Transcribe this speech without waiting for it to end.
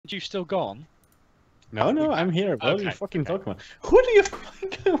you still gone? No, I'm here. What are you Okay, fucking talking about? Who do you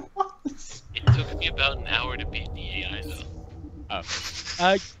think I was? It took me about an hour to beat the AI though.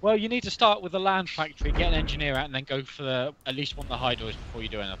 Oh. Well, you need to start with the land factory, get an engineer out, and then go for at least one of the high doors before you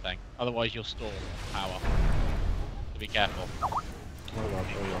do anything. Otherwise, you'll stall power. So be careful. Hold on.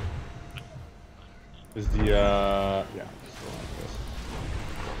 Is the yeah. So like this.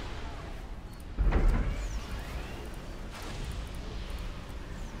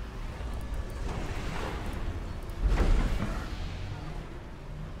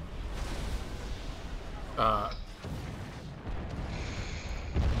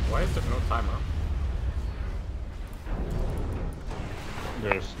 Why is there no timer?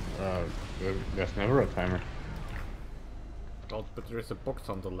 There's never a timer. Well, but there is a box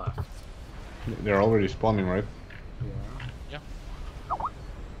on the left. They're already spawning, right? Yeah.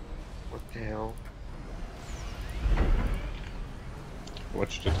 What the hell?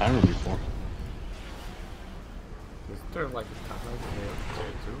 What's the timer before? Is there like a timer for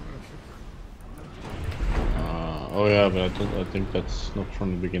J2 and shit? Oh yeah, but I think that's not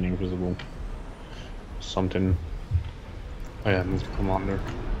from the beginning visible. Something. Oh yeah, move to commander.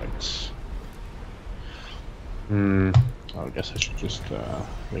 Thanks. I guess I should just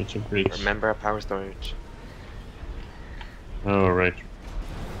rage upgrades. Remember our power storage. Oh right.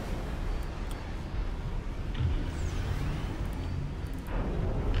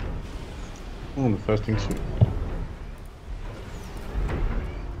 Oh, the first thing soon.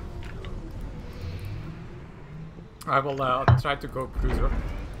 I will try to go cruiser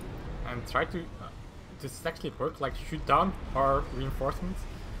and try to. Does it actually work? Like shoot down our reinforcements?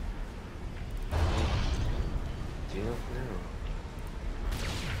 Do you know?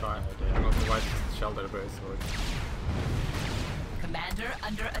 Try. I'm not the right shelter base or. Commander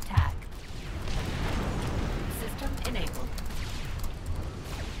under attack. System enabled.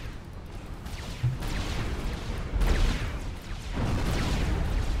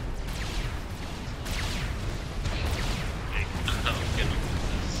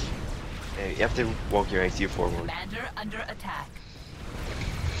 You have to walk your ACU forward. Commander under attack.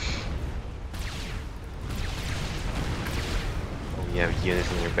 Oh, you have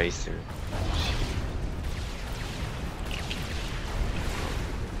units in your base too.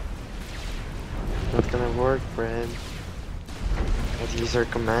 Not gonna work, Brad. Let's use our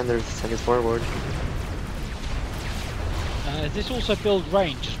commander to send us forward. Does this also build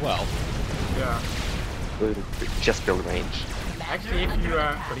range as well? Yeah. We'll just build range. Actually, if you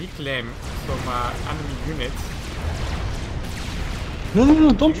reclaim some enemy units,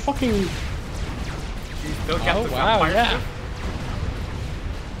 No, don't fucking. you still get Oh the wow, vampire yeah. ship.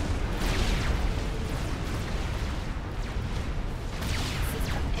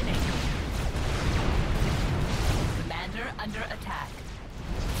 System enabled. Commander under attack.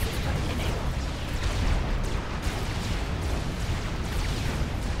 System enabled.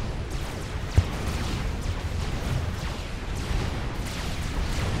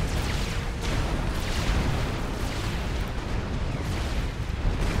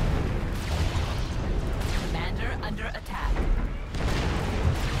 Commander under attack.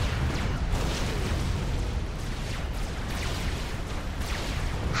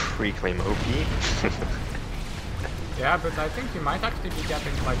 Reclaim OP. Yeah, but I think you might actually be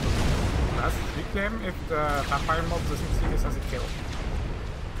getting like less reclaim if the vampire mob doesn't see this as a kill.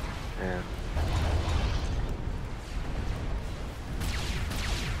 Yeah.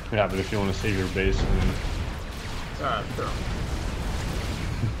 Yeah, but if you want to save your base, then Sure.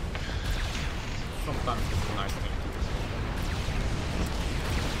 Sometimes it's a nice thing.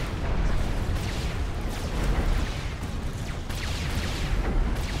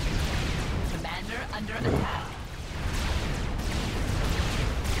 Commander under attack.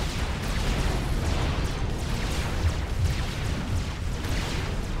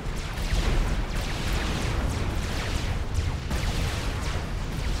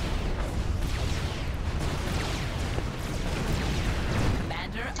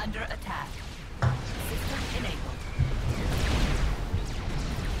 Commander under attack. System enabled.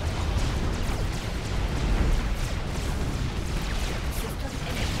 System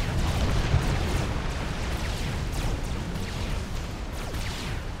enabled.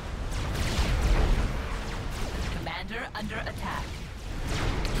 Commander under attack.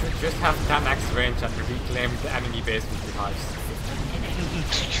 You just have 10x range and reclaim the enemy base with your hives. System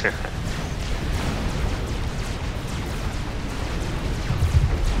enabled.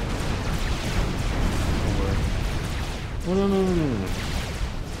 no.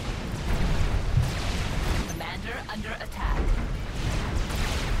 Commander under attack.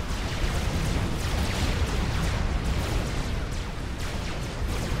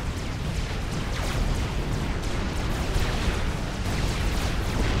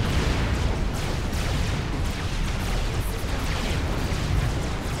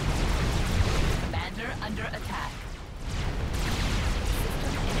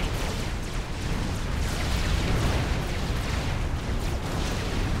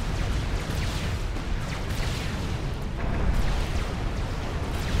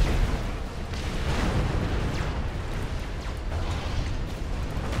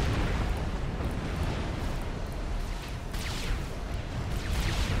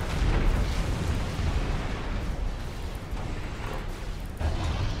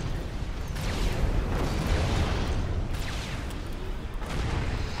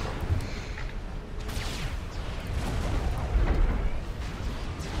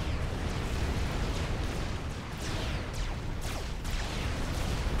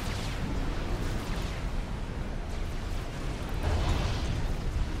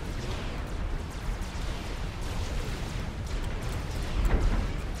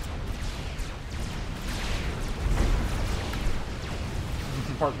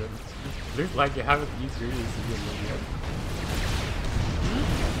 important. It looks like you haven't used your ACU yet.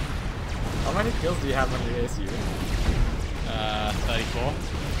 How many kills do you have on your ACU? 34.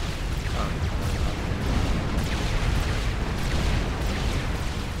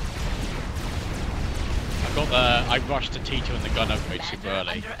 I rushed to T2 and the gun upgrade super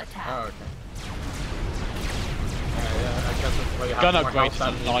early. Oh, okay. Yeah, I guess that's why you have Gun more upgrade is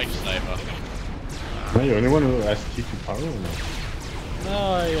health a than me. lifesaver. Am I the only one who has T2 power or not?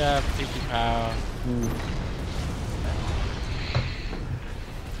 No, yeah, T2 power.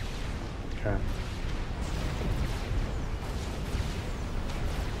 Okay.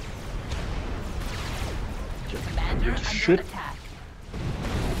 Commander under Shit. attack.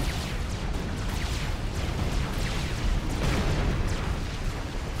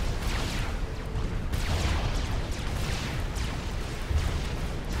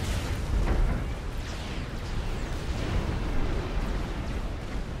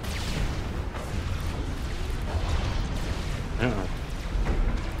 Yeah.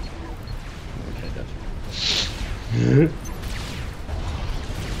 Okay, that's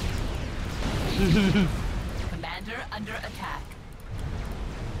Commander under attack.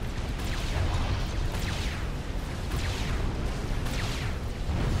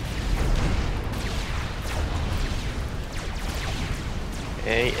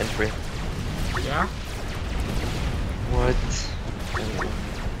 Hey, entry. Yeah? What?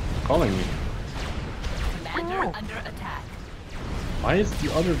 calling me. Commander under attack. Why is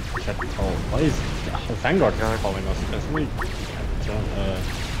the other chat call? Why is Vanguard calling us? Can somebody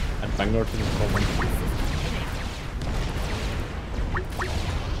at Vanguard to just call them?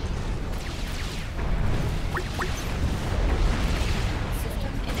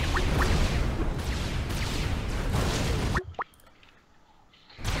 System enabled.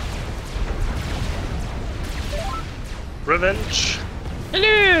 Revenge!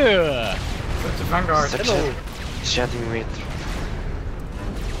 Hello! That's a Vanguard. Such Hello. a chatting with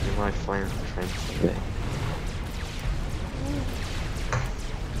my friends today.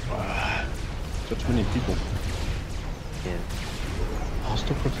 Such many people. Yeah. I'll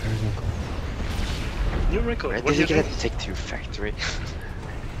stop preparing them. New record, Where what did do you you get think? a Take-Two factory?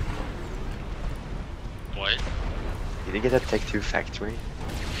 What? Did you get a Take-Two factory?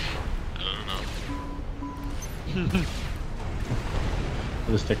 I don't know.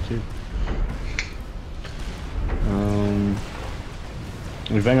 Let's take two.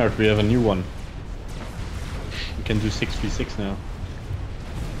 In Vanguard we have a new one. We can do 6v6 now.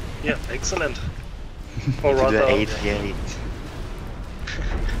 Yeah, excellent. Or To rather, the 88.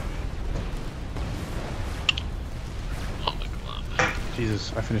 oh my god.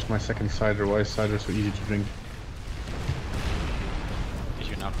 Jesus, I finished my second cider. Why is cider so easy to drink? Is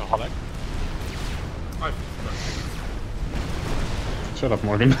you an alcoholic? Shut up,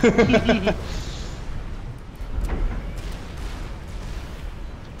 Morgan.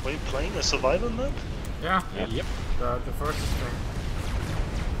 Were you playing a survival mode? Yeah, Yep. the first string.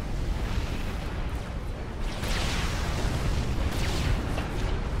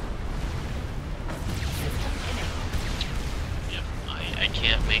 Yep, I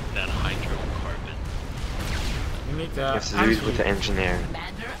can't make that hydrocarbon. You need You have to do it with the engineer.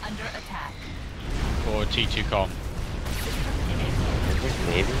 Commander under attack. Or T2 com.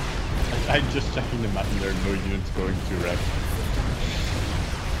 Maybe. I'm just checking the map and there are no units going to wreck.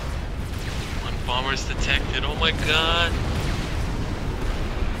 One bomber's detected, oh my god!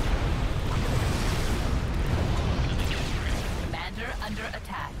 Gonna get wrecked. Commander under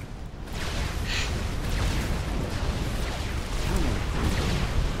attack.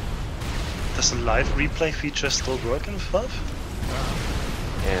 Does the live replay feature still work in FAF?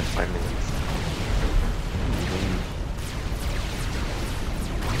 Yeah, 5 minutes.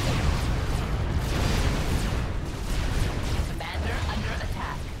 Commander under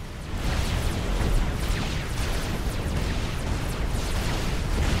attack.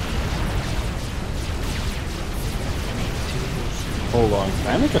 Hold on, can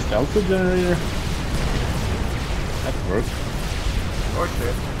I make a stealth generator? That works. Oh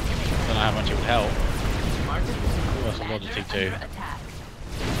shit. Don't know how much it would help. Might be. Ooh, that's a lot of Commander T2. under attack.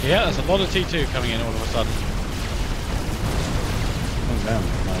 Yeah, there's a lot of T2 coming in all of a sudden. Oh damn,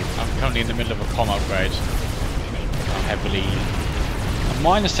 nice. I'm currently in the middle of a comm upgrade. I'm heavily... I'm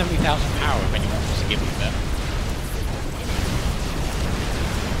minus 70,000 power if anyone wants to give me a bit.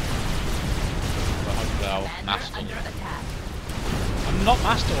 But hopefully I'll Commander master. under attack. I'm not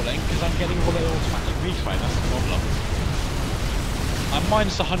mastering because I'm getting all the automatic replay, that's the problem. I'm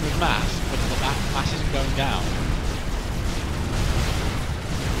minus 100 mass, but that mass isn't going down.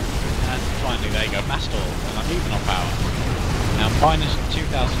 And finally, there you go, mass stall, and I'm even on power. Now minus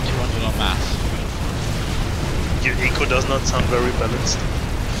 2,200 on mass. Your eco does not sound very balanced.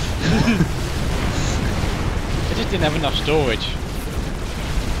 It just didn't have enough storage.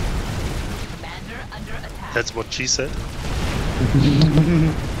 Commander under attack. That's what she said.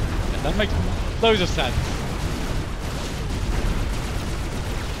 That makes loads of sense.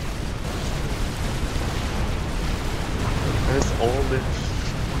 Where's all the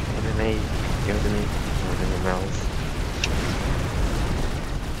MMA given to me? More than the mouse.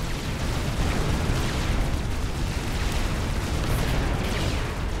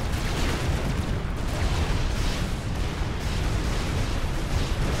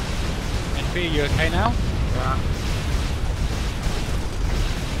 NP, you okay now? Yeah.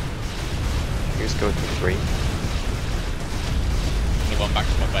 Here's go to 3. I'm going back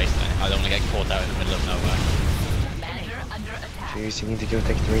to my base then. I don't want to get caught out in the middle of nowhere. Commander under attack. Cheers, you need to go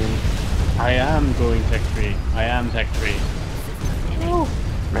take 3. I am going tech 3. I am tech 3.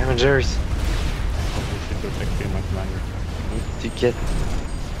 Managers! Probably should go tech 3, my commander. Need to get...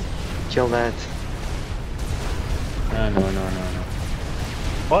 Kill that. No.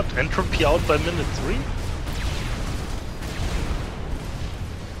 What? Entropy out by minute 3?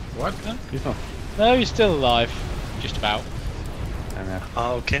 What? He's not. No, he's still alive. Just about. NF.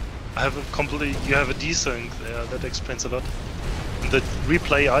 Ah, okay. I have a completely. You have a desync there. That explains a lot. In the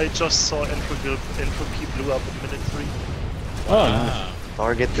replay, I just saw entropy blew up at minute 3. Oh, nice.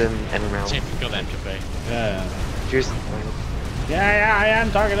 Target them and round. See if we got entropy. Yeah. Cheers. Yeah, I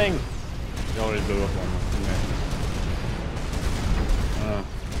am targeting! He already blew up one. Okay.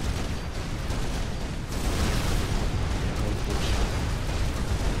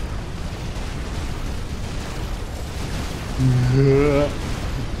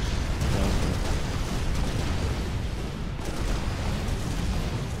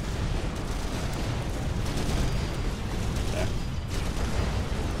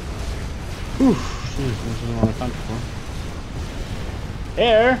 This is a lot of time for.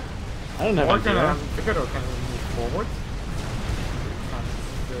 Air! I don't have Or any can air. Figaro can move forward?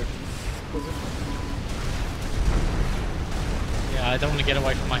 Yeah, I don't want to get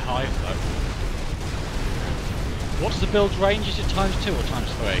away from my hive though. What's the build range? Is it times 2 or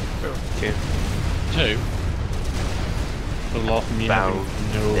times 3? 2. 2? For the last me About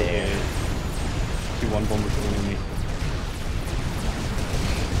having no there. 2-1 bombers on me.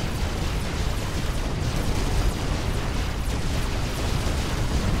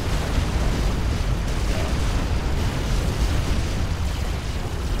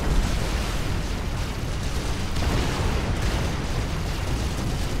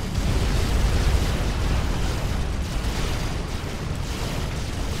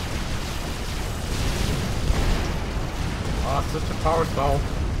 Ah, such a power stall.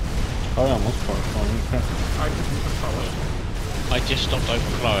 Oh, yeah, almost powerful. Okay. I could use a power. I just stopped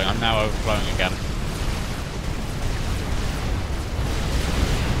overflowing. I'm now overflowing again.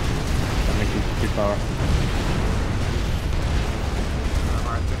 That makes it 50 power.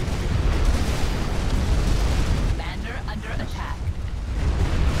 Commander under attack.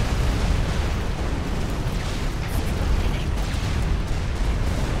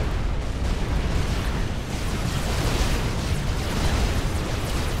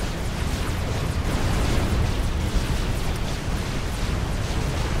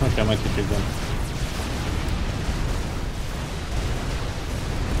 Okay, I might take it then.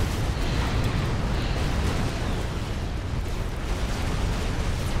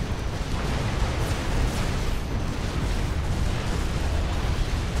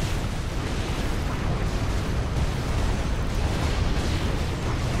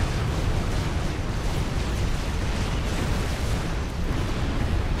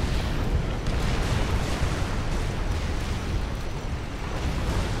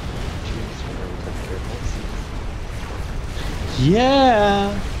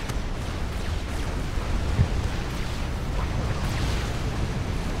 Yeah!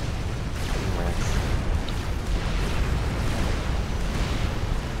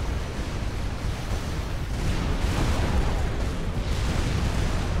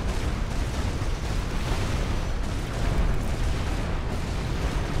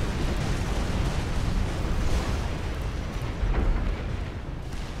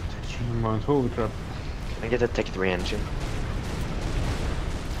 Overtrap. Can I get a Tech 3 engine?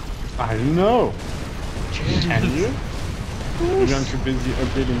 I don't know. Can you? Maybe I'm too busy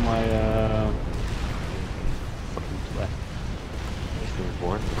updating my fucking play.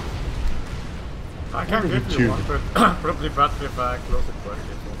 Born. I can give you Two. one, but probably bad with closer quarter.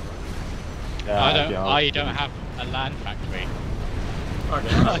 I don't have a land factory.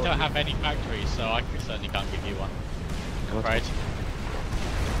 Okay, I don't have any factories, so I certainly can't give you one. got Right.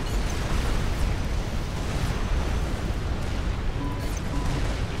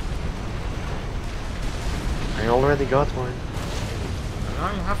 I already got one.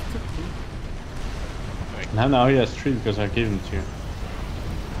 Now you have to. Now he has 3 because I gave him to you.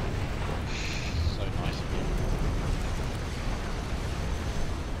 So nice of you.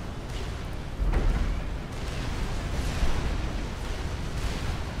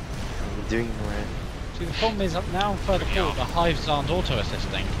 I'm doing already. See, the problem is up now further forward, the hives aren't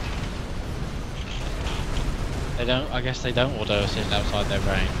auto-assisting. They don't. I guess they don't auto-assist outside their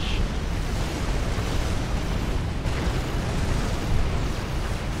range.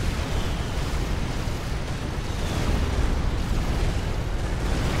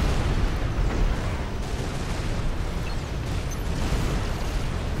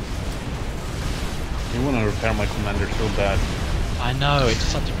 You want to repair my commander so bad. I know, it's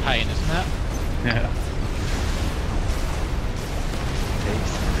such a pain, isn't it? Yeah.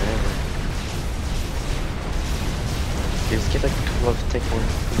 Takes forever. You just get a couple of take one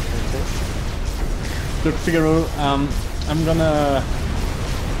defenses. Look, Figaro, I'm gonna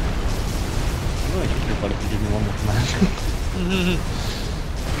kick your butt if you give me one more command.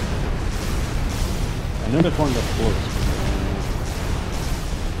 I know that one got close.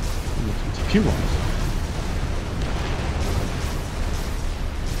 It's a few ones.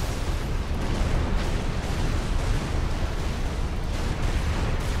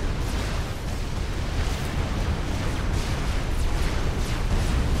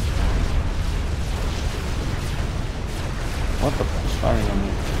 What the fuck is firing on me?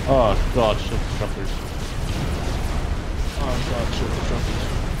 Oh god, shield disruptors. Oh god, shield disruptors.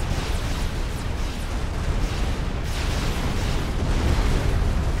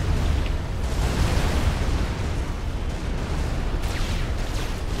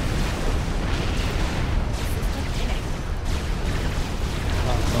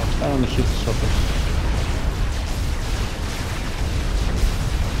 Oh god, fire on the shield disruptors.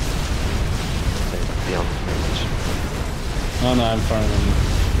 Beyond range. No, I'm firing on the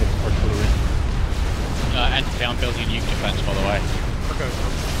artillery. Entropy, I'm building nuke defense, by the way. Okay.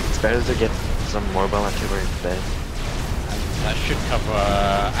 It's better to get some mobile artillery instead. That should cover.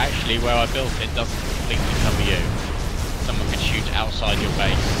 Actually, where I built it doesn't completely cover you. Someone can shoot outside your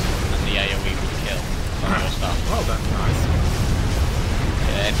base, and the AOE would kill some of your stuff. Well, that's nice.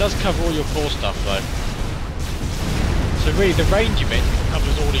 Yeah, it does cover all your core stuff, though. So really, the range of it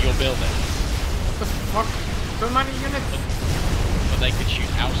covers all of your buildings. What the fuck? So many units. But they could shoot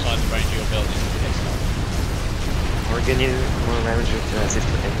outside the range of your buildings and hit stuff. We're gonna need more damage to assist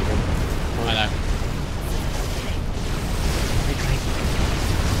with anything. I know.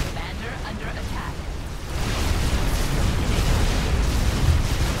 Commander under attack.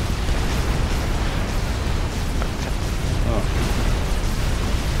 Oh.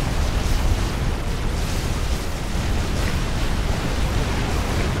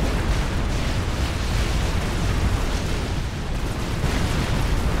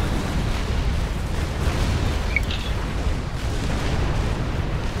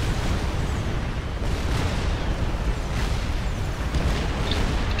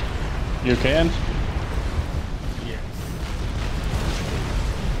 You okay, Ant? Yes.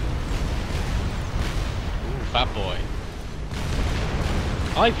 Ooh, fat boy.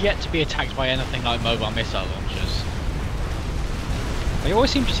 I've yet to be attacked by anything like mobile missile launchers. They always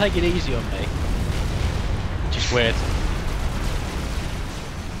seem to take it easy on me. Which is weird.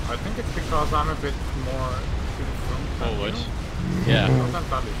 I think it's because I'm a bit more to the front. than Forward. you. Yeah. I'm not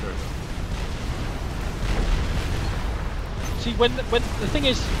entirely sure. See, when the thing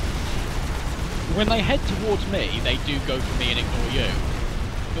is, when they head towards me, they do go for me and ignore you.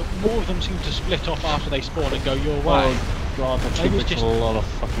 But more of them seem to split off after they spawn and go your way. Oh god, that Maybe takes it's a just- lot of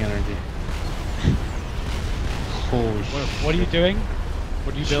fucking energy. Holy shit. What are you doing?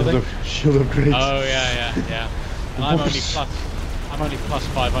 What are you building? Shield upgrades. Oh yeah. And I'm only plus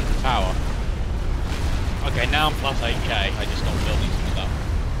 500 power. Okay, now I'm plus 8k. I just stopped building some stuff.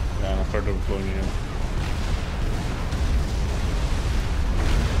 Yeah, and I started deploying again.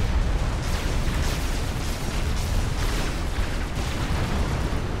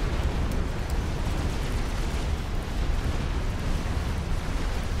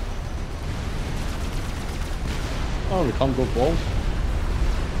 Oh, we can't go balls.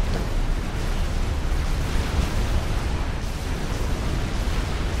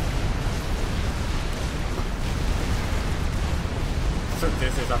 So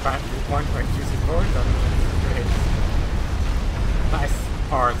this is apparently 1.2 support. Great. Nice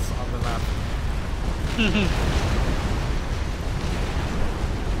parts on the map.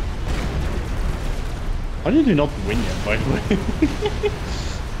 How did you not win yet, by the way?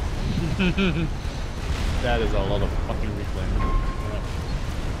 That is a lot of fucking reclaim. Yeah.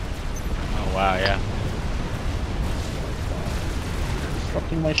 Oh wow, yeah.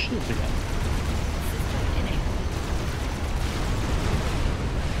 Disrupting my shields again.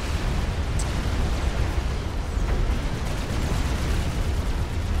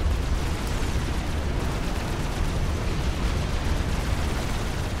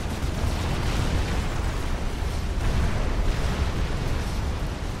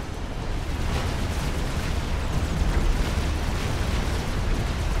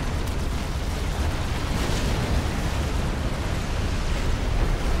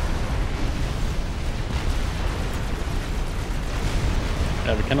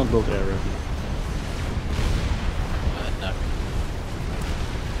 Yeah, we cannot build air right now. No.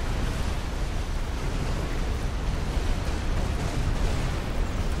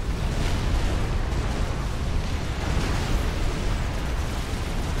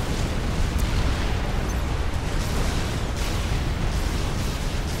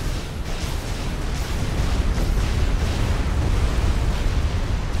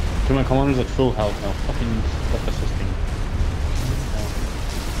 Okay, my commander's at full health now. Fucking stop assisting.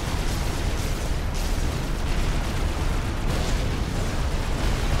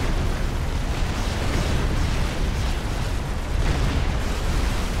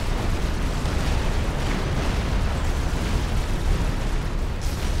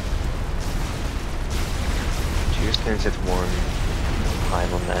 Stands at 1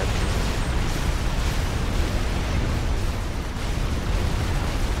 5 on that.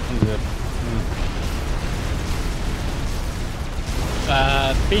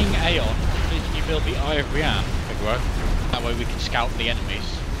 Being Aeon, can you build the Eye of Rian, Figaro? That way we can scout the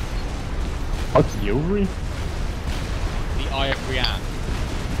enemies. What's the ovary? The Eye of Rian.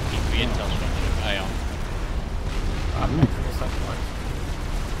 Keep the intel structure of Aeon.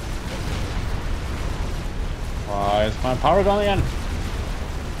 Why is my power gone again?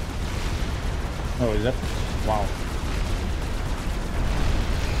 Oh, is that? Wow.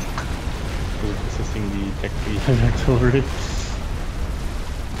 Was it assisting the tech 3 artillery?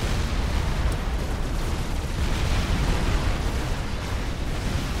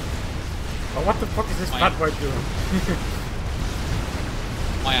 Oh, what the fuck is this fat boy doing?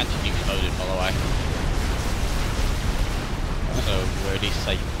 My anti-nuke's loaded, by the way. So we're already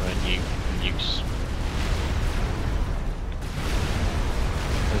safe for a nukes.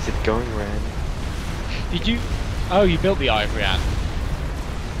 Is it going red? Did you? Oh, you built the Eye of Rian.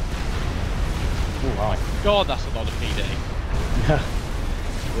 Oh wow. God, that's a lot of PD.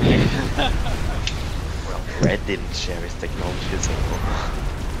 Well, red didn't share his technology, so...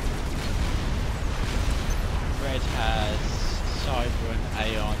 Red has Cyber and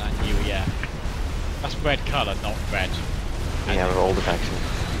Aeon and UEF. That's red colour, not red. We have all the factions.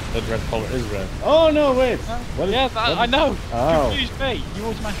 That red color is red. Oh no, wait! What is, Yeah, what I know! Oh. Confused me! You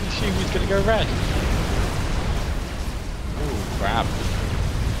automatically assume he's gonna go red. Ooh, crap.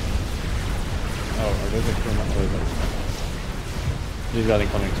 Oh, are those extra? These got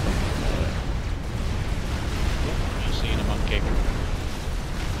incoming stuff. You've seen a monkey.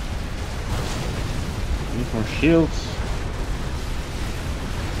 Need more shields.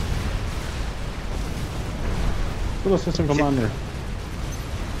 Full assistant commander.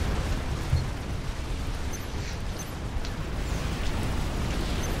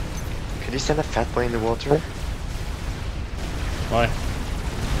 Could you send a fat boy in the water? Why?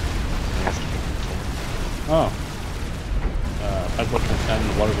 Ask him. Oh. Fat boy can stand in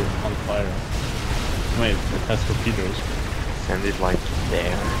the water with on fire. Wait, it has torpedoes. Send it like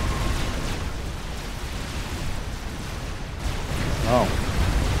there. Oh.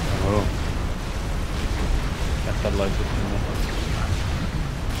 Oh. That satellite system.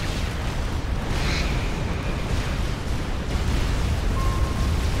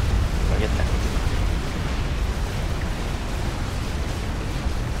 Get that.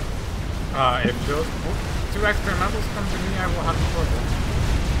 If those 2 extra medals come to me, I will have a problem.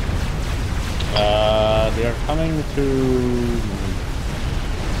 They are coming to...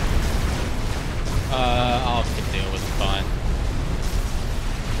 I'll stick deal with it, fine.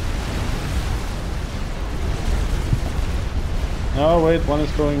 Oh wait, one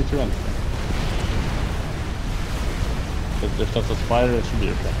is going to enter. But if that's a spider, it should be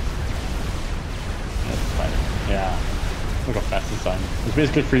okay. That's a spider. Yeah. Look how fast it's time. It's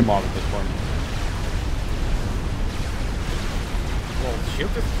basically free mob at this point. Well,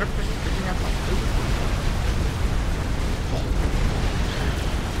 shield destructors is picking up my food.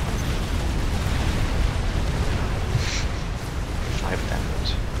 5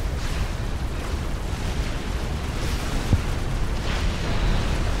 damage.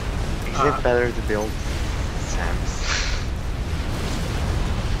 better to build Sam's.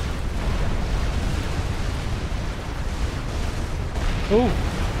 Oh,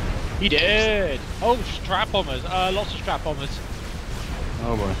 he did. Oh, strap bombers. Lots of strap bombers.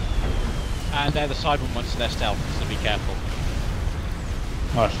 Oh boy. And they're the Cybermen ones, so they're stealth, so be careful.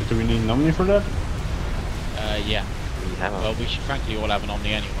 Oh shit, do we need an Omni for that? Yeah. We have Well, we should frankly all have an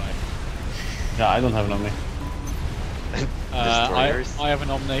Omni anyway. Yeah, I don't have an Omni. destroyers. I have an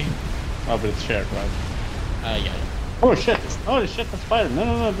Omni. Oh, but it's shared, right? Yeah. Oh shit! Holy shit, that's fire! No,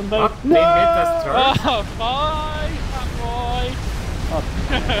 no, no, don't die! What? They made us turret? Oh, bye, fat boy! Oh,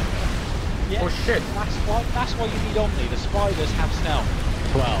 Yeah, Oh shit. that's why you need Omni. The spiders have stealth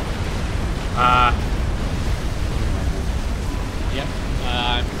as well. Yep.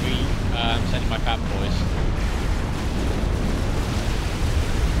 I'm sending my fat boys.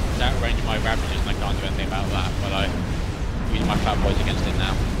 It's outrange my Ravagers and I can't do anything about that, but I'm using my fat boys against it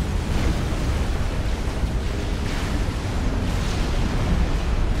now.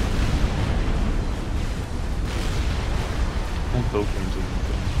 I'm broken into the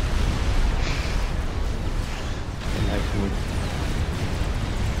thing.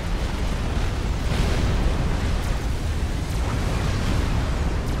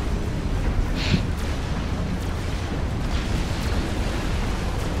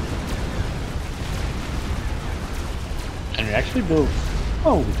 And we actually built...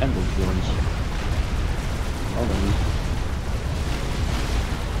 Oh, we can build drones. Well done.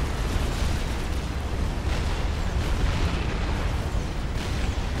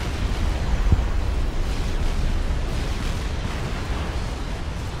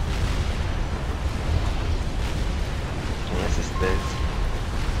 Yes, it's this.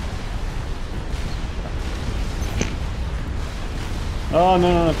 Oh,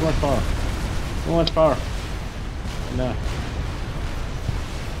 no, no, no, too much power. Too much power. No.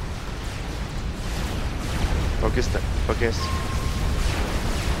 Focus, focus.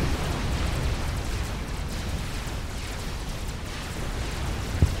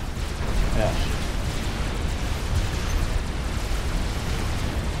 Yeah.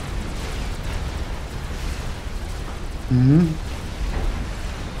 Mm-hmm.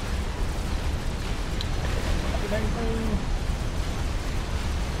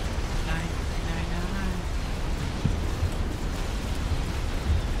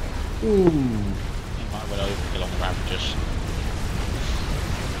 Ooh. You might well overkill on the Ravagers.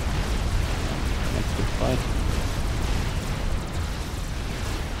 That's a good fight.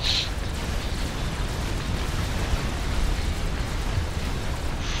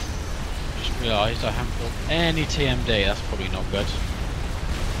 Just realised I haven't built any TMD, that's probably not good.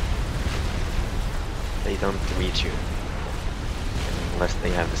 They don't reach you. Unless they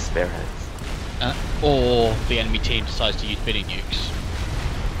have the spare heads. Or the enemy team decides to use bidding nukes.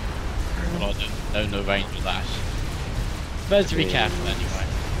 Well, I don't know range of that. Better to be careful anyway.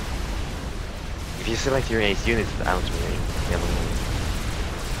 If you select your ace units out of range, yellow.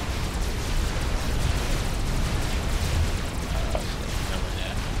 Nowhere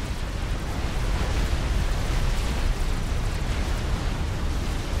near.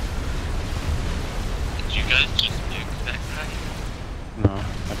 Did you guys just nuke that guy? No,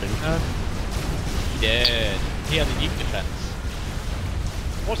 I think. He did. He had a nuke defense.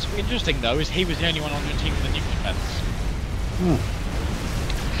 What's interesting though is he was the only one on your team with a nuke defense.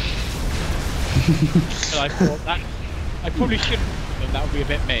 So I thought that I probably shouldn't, but that would be a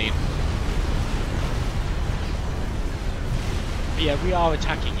bit mean. But yeah, we are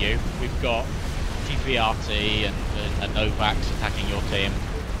attacking you. We've got TPRT and Novax attacking your team.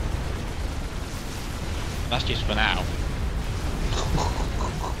 That's just for now.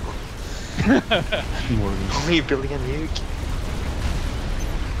 Only a billion nuke.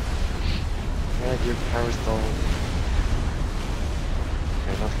 Yeah, your power stall.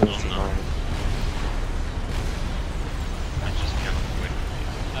 You're not gonna survive. I just can't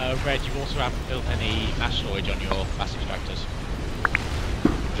avoid. Red, you also haven't built any asteroids on your mass extractors.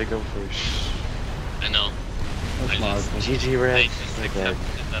 Jiggle push. I know. That's I smart. just- GG I Red. just Like accepted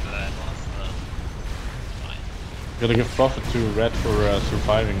that. that I lost the fight. Gotta give profit to Red for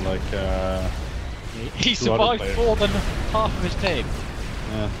surviving like He two other survived players. more than half of his team.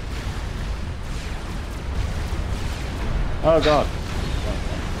 Yeah. Oh god.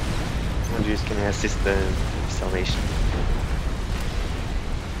 Andrews can assist the salvation.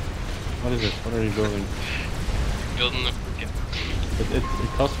 What is it? What are you building? Building the It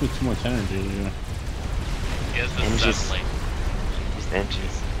costs me too much energy. Yeah. he has the Engines. satellite. Just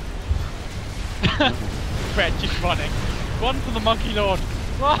engines. Red just running. Run for the Monkey Lord.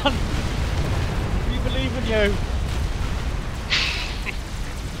 Run! We believe in you.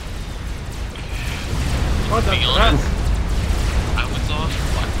 Oh, To be that's honest, I was off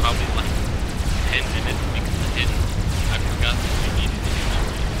by probably like 10 minutes because I forgot that we needed to do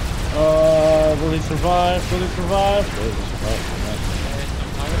that. Will he survive? Will he survive? Will he survive?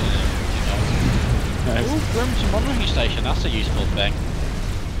 Ooh, Grim's monitoring station, that's a useful thing.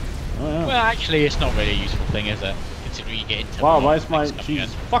 Oh, yeah. Well, actually, it's not really a useful thing, is it? Considering you get into Wow, more why is my... things coming in.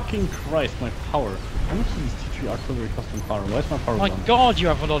 Jesus fucking Christ, my power. How much is this T3 artillery custom power? Why is my power My gone? god, you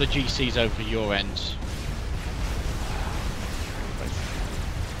have a lot of GCs over your ends.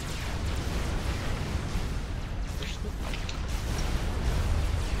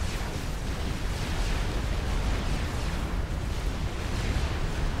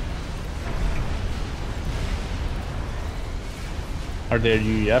 Are there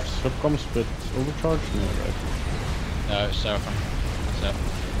UEF subcoms with overcharge? No, right. No, it's Seraphim. That's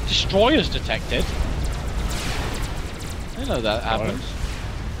it. Destroyers detected. I know that happens.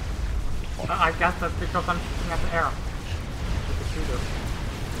 I guess that's because I'm shooting at the air. With the shooter.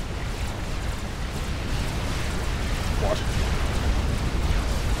 What?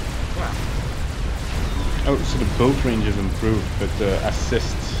 Yeah. Oh, so the boat range is improved, but the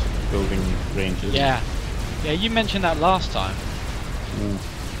assist building range is... Yeah. Yeah, you mentioned that last time. Mm.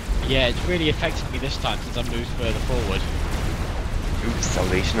 Yeah, it's really affected me this time since I moved further forward. Oops,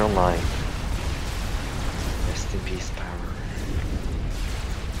 Salvation Online. Rest in peace, power.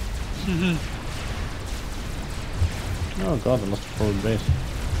 Oh god, I lost a forward base.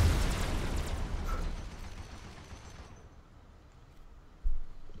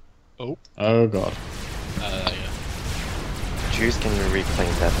 Oh. Oh god. Yeah. Juice, can you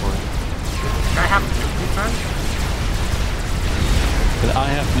reclaim that one? I have to defense. But I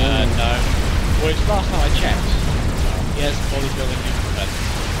have no... No. Well, it's last time I checked. Yes, bodybuilding new defense.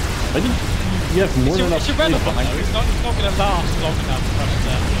 I think you have more than enough It's irrelevant space behind though, you. it's not going to last long enough for us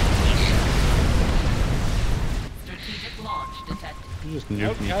to... Strategic launch detected. You just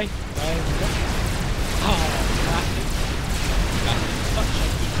nuke me. Okay. Oh, bastard. Bastard. Such a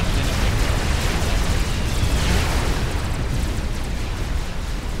good enemy.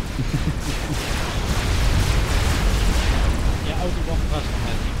 Yeah, only one person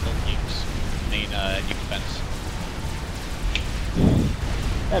has equal nukes. I mean, nuke defense.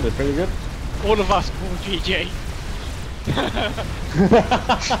 Yeah, they're pretty good. All of us call GG.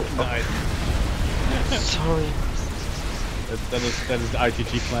 Nice. Sorry. That is the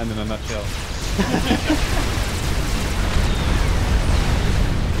ITG plan in a nutshell.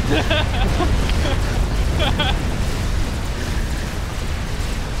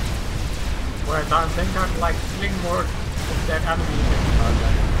 Whereas I think I'm like killing more of that enemy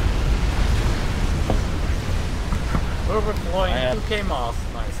than overflowing I have- 2k moss.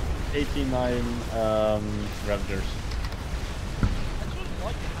 Nice. 89 Raptors. I sort of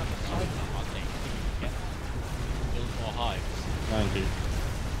like to have a side map, I think, so you can get build more hives. 90.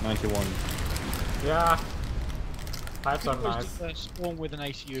 91. Yeah. Hives are I think it was nice. just spawn with an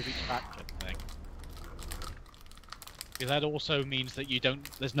ACU of each faction thing. Because that also means that you don't.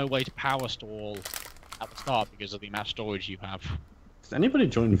 There's no way to power stall at the start because of the amount of storage you have. Does anybody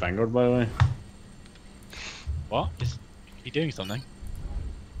join Vanguard, by the way? What? Is he doing something?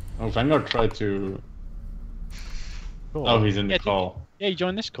 Oh, Vanguard tried to... Cool. Oh, he's in the Yeah, call. Yeah, you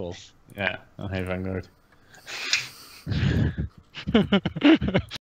joined this call. Yeah. Oh, hey, Vanguard.